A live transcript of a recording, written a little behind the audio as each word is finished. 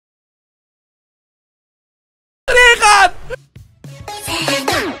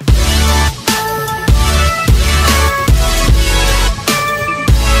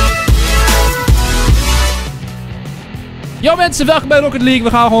Yo mensen, welkom bij Rocket League. We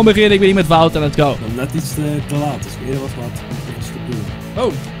gaan gewoon beginnen. Ik ben hier met Wout en let's go. Net iets te laat, dus eerder was wat.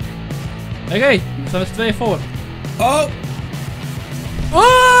 Oh. Oké, we staan met z'n tweeën voor. Oh!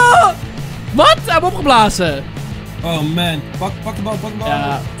 Oh! Wat? Hij heeft opgeblazen. Oh man, pak de bal, pak de bal.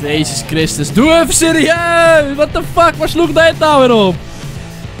 Ja, Jezus Christus. Doe even serieus! What the fuck? Waar sloeg dit nou weer op?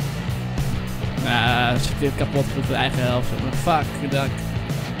 Ja, ze heeft kapot met de eigen helft. Maar fuck, dank.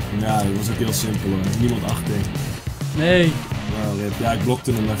 Ja, dat was ook heel simpel hoor. Niemand achter. Nee. Nou, ja, ik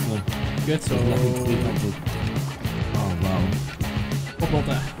blokte hem even. Kut zo. Oh, wauw.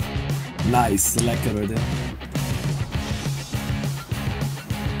 Oplotten. Nice, lekker hoor dit.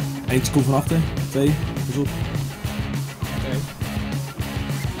 Eentje komt van achter. 2, pas op. Oké.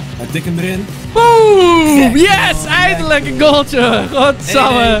 Hij tikt hem erin. Boom! Yes! Eindelijk een goaltje!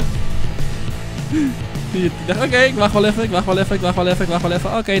 Godsamme! Ik dacht, oké, ik wacht wel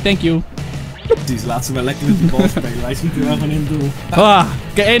even. Oké, thank you. Precies, laat ze wel lekker met die bal spelen. Wij schieten wel gewoon in het doel.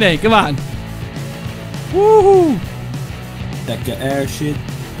 Oké, 1-1, come on. Woehoe! Lekker air shit.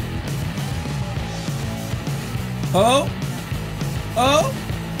 Oh! Oh!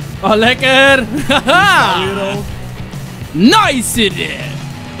 Oh, lekker! Haha! Nice idee!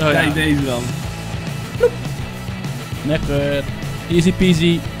 Oh, kijk ja. deze dan. Lekker. Easy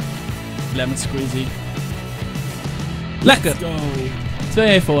peasy. Lemon squeezy. Lekker!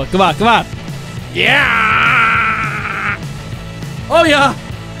 2-1 voor. Kom maar. Ja! Oh ja!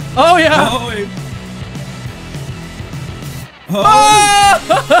 Oh ja! Oh!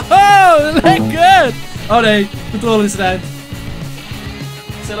 Lekker! Oh nee, controle is eruit.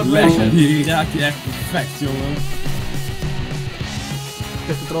 Celebration. Hier raak je echt perfect, jongen. Ik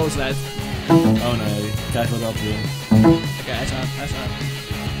heb controle is eruit. Oh nee, krijgen we dat weer. Oké, hij is aan.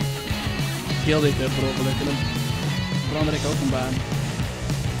 Kill dit per ongeluk en dan verander ik ook een baan.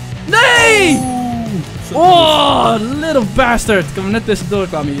 Nee! Oh, little bastard! Ik kwam net tussendoor,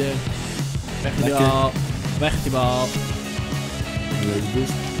 kwam hij hier. Weg met die bal. Weg met die bal. Deze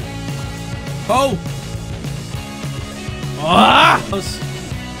boost. Oh! Ah!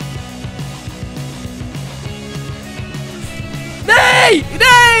 Nee!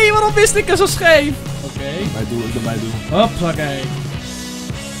 Nee! Waarom wist ik er zo scheef? Oké. Ik ben bij doel. Hoppakee.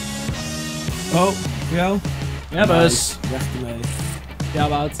 Oh, voor jou? Ja, bus. Weg ermee. Ja,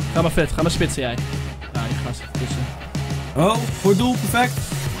 Wout. Ga maar vet. Ga maar spitsen, jij. Nou, je gaat tussen. Oh, voor doel, perfect.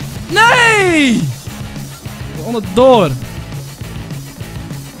 Nee! Onderdoor.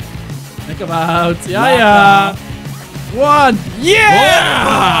 Lekker Wout. Ja. One.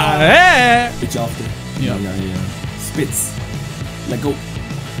 Yeah! Hè? Beetje achter. Ja. Spits. Let's go.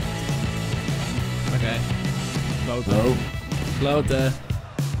 Oké. Kloten. Oh. Kloten.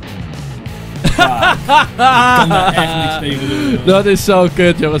 Ik kan daar echt niks tegen doen. Dat is zo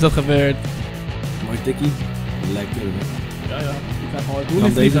kut, jongens, dat gebeurt. Mooi tikkie. Lekker. Ja. Ik ga gewoon Doe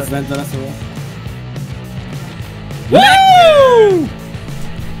dan deze vent wel even weg. Woo!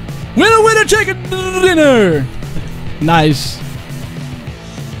 Winner, chicken dinner! Nice.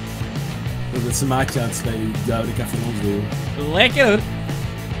 Dat is een maatje aan het spelen. Die ik even van ons doen. Lekker.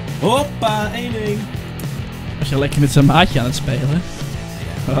 Hoppa, 1-1. Was je lekker met zijn maatje aan het spelen?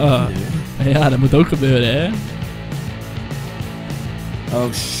 Oh. Ja, dat moet ook gebeuren, hè?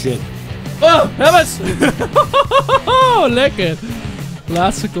 Oh shit. Oh, hebben ze! Lekker.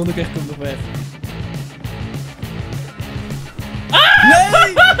 Laatste seconde kreeg ik hem nog weg. Ah!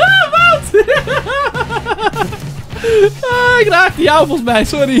 Nee! Wat? Ik raakte jou volgens mij,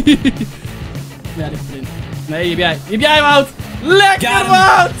 sorry. Ja, die sprint. Nee, die heb jij, Wout. Lekker,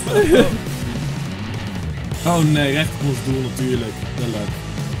 Wout! Oh nee, recht op ons doel natuurlijk. Dat lukt.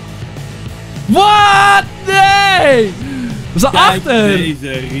 Wat? Nee! We zijn achter! Kijk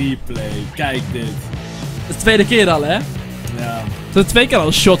deze replay. Kijk dit. Dat is de tweede keer al, hè? Ja. Dat is 2 keer al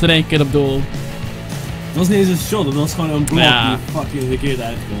een shot in 1 keer op doel. Het was niet eens een shot, het was gewoon een blok Ja. die fucking verkeerd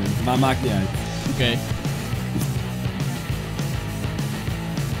uitkwam. Maar maakt niet uit. Oké.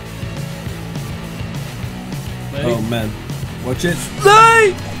 Nee. Oh man. Watch it.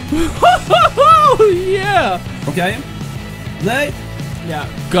 Nee! Yeah! Pak jij hem? Nee! Ja,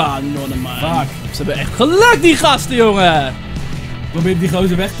 kanon man. Fuck. Ze hebben echt geluk, die gasten, jongen! Probeer die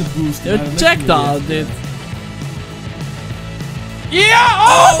gozer weg te boosten. Ja, maar dat check lukt dan, niet. dit. Ja!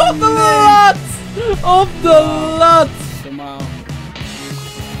 Oh, op de lat! Op de lat! Normaal.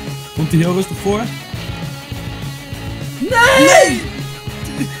 Komt hij heel rustig voor? Nee!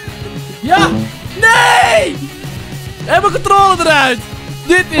 Ja! Nee! Heb mijn controle eruit!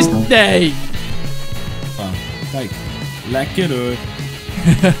 Dit is... Nee! Ah, kijk. Lekker hoor.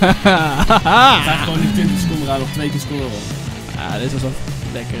 Ik ga gewoon niet 20 seconden aan, nog 2 keer scoren. Ja, dit was wel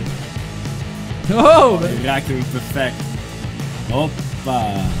lekker. Oh! Je raakt hem perfect. Hoppa.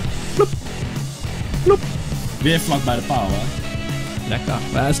 Plop. Plop. Weer vlak bij de paal, hè? Lekker.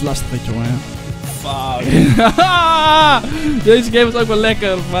 Maar dat is lastig, weet je, jongen. Fuck. Deze game is ook wel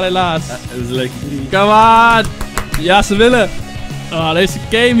lekker, maar helaas. Ja, dat is een leuke 3. Come on! Ja, ze willen. Oh, deze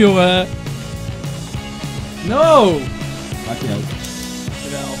game, jongen. No! Maakt niet uit.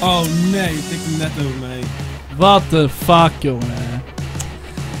 Oh nee, ik tikte hem net over me heen. What the fuck, jongen.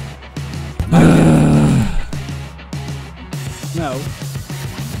 Nou.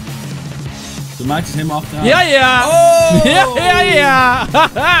 De maatjes helemaal achteraan. Ja, ja! Oh! Ja!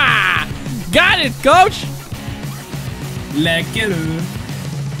 Got it, coach! Lekker hoor.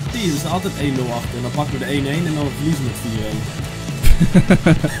 Zie je, er staat altijd 1-0 achter. En dan pakken we de 1-1 en dan verliezen we met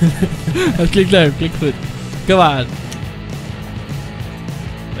 4-1. Dat klinkt leuk, klinkt goed. Come on.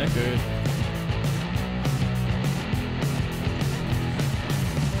 Lekker.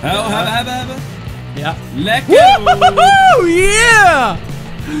 Hebben. Ja. Lekker! Woehoehoe, yeah!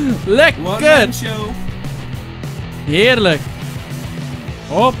 Lekker! One-man show. Heerlijk.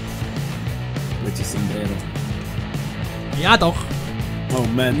 Hop. Beetje sombrero. Ja toch. Oh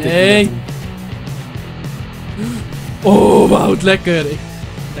man. Nee. Oh, Wout, lekker. Ik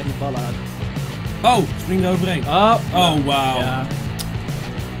trek de bal aan. Oh, spring er overheen. Oh, Oh, wauw. ja.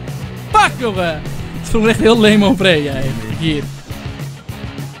 Pak, jongen. Het sprong echt heel leem overheen, jij. Hier.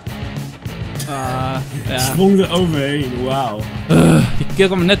 Ja. Sprong er overheen, wauw. Die kill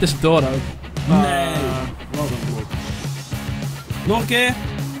kwam er net tussendoor ook. Nee. Wat een blok. Nog een keer.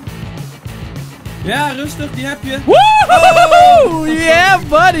 Ja, rustig, die heb je. Woehoehoe! Yeah,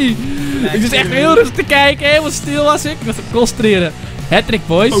 buddy! Lekker. Ik zit echt heel rustig te kijken, helemaal stil was ik. Ik was te concentreren. Hattrick,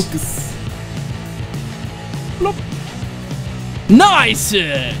 boys. Focus. Plop. Nice!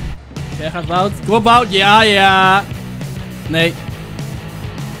 Jij gaat Wout. Kom op, Wout. Ja, ja. Nee.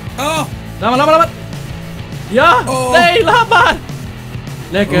 Oh! Laat maar. Ja! Oh. Nee, laat maar!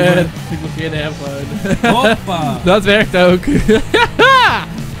 Lekker. Over. Ik blokkeerde hem gewoon. Hoppa! Dat werkt ook.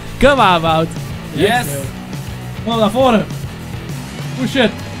 Come on, Wout. Yes! Kom naar voren. Push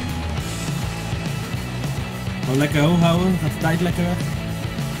it. Gewoon lekker hoog houden, gaat de tijd lekker weg.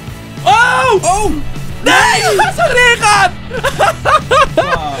 Oh! Oh! Nee! Hij zou erin gaan!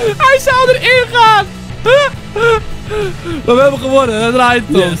 Wow. Hij zou erin gaan! Maar we hebben gewonnen, dat draait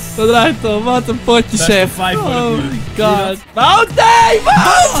toch. Yes. Dat draait toch, wat een potje Best zeg. of 5 wordt het Oh nu. my Zie je god. dat? Wout, nee!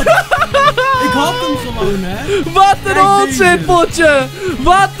 Wout! Ik had hem gewoon, hè? Wat een Kijk onzinpotje!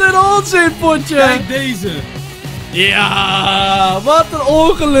 Wat een onzinpotje! Kijk deze! Ja, wat een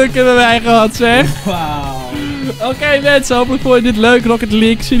ongeluk hebben wij gehad, zeg. Wauw! Oké mensen, hopelijk vond je dit leuk, Rocket League.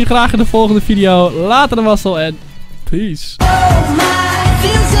 Ik zie jullie graag in de volgende video. Later de wassel en peace. Oh my,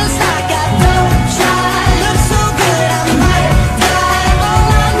 feels just like